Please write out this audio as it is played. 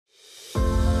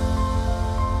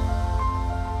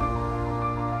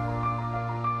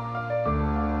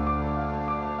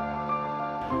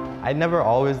I never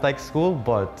always liked school,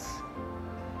 but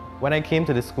when I came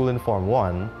to the school in Form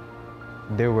 1,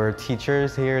 there were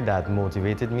teachers here that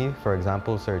motivated me, for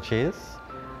example, Sir Chase,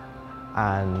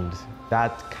 and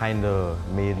that kind of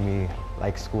made me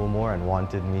like school more and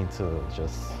wanted me to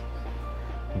just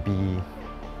be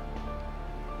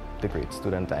the great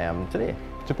student I am today.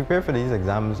 To prepare for these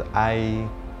exams, I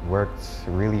worked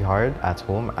really hard at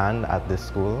home and at this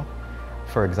school.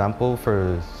 For example,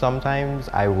 sometimes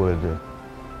I would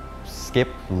skip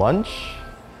lunch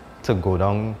to go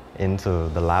down into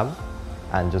the lab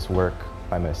and just work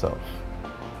by myself,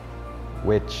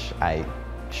 which I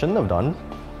shouldn't have done.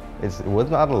 It was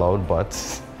not allowed,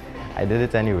 but I did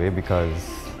it anyway because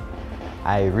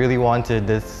I really wanted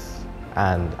this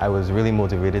and I was really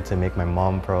motivated to make my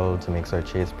mom proud, to make Sir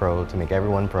Chase proud, to make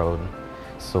everyone proud.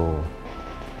 So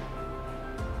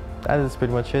that is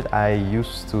pretty much it. I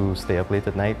used to stay up late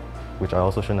at night, which I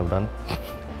also shouldn't have done,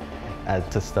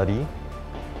 to study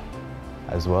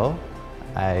as well.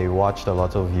 I watched a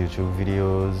lot of YouTube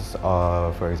videos,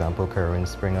 for example, Kerwin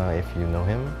Springer, if you know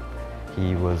him.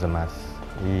 He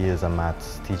is a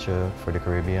maths teacher for the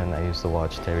Caribbean. I used to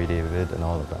watch Terry David and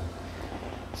all of that.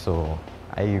 So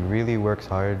I really worked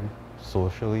hard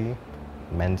socially,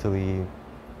 mentally,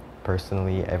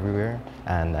 personally, everywhere.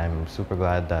 And I'm super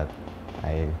glad that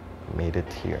I made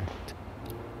it here.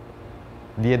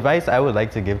 The advice I would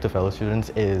like to give to fellow students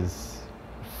is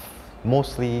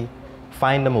mostly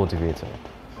find a motivator,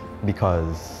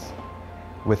 because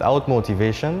without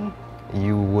motivation,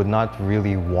 you would not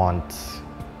really want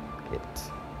it.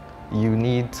 You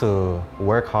need to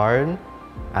work hard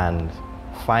and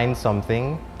find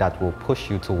something that will push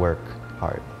you to work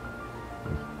hard.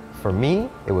 For me,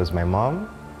 it was my mom.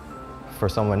 For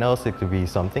someone else, it could be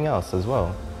something else as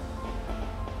well.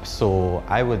 So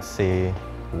I would say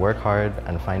work hard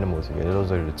and find a motivator.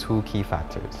 Those are the two key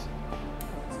factors.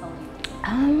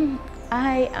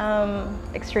 I am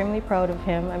extremely proud of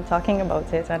him. I'm talking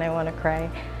about it and I want to cry.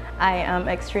 I am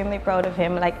extremely proud of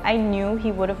him. Like, I knew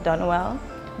he would have done well,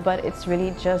 but it's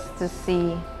really just to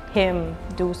see him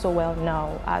do so well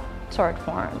now at third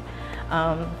form.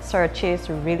 Sir Chase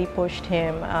really pushed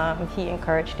him. He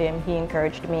encouraged him. He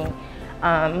encouraged me.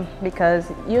 Because,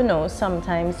 you know,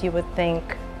 sometimes you would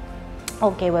think,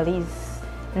 okay, well, he's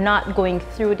not going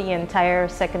through the entire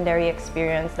secondary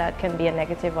experience. That can be a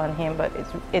negative on him, but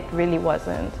it really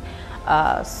wasn't.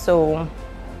 So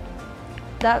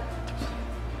that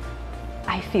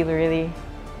I feel really,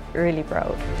 really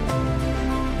proud.